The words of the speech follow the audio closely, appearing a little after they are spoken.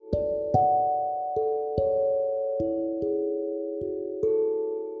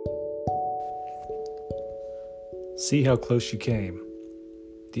See how close you came.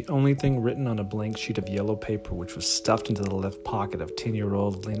 The only thing written on a blank sheet of yellow paper which was stuffed into the left pocket of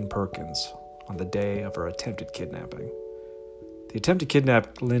 10-year-old Lynn Perkins on the day of her attempted kidnapping. The attempt to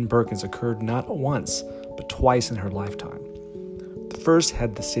kidnap Lynn Perkins occurred not once, but twice in her lifetime. The first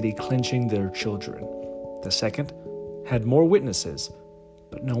had the city clinching their children. The second had more witnesses,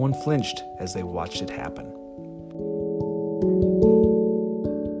 but no one flinched as they watched it happen.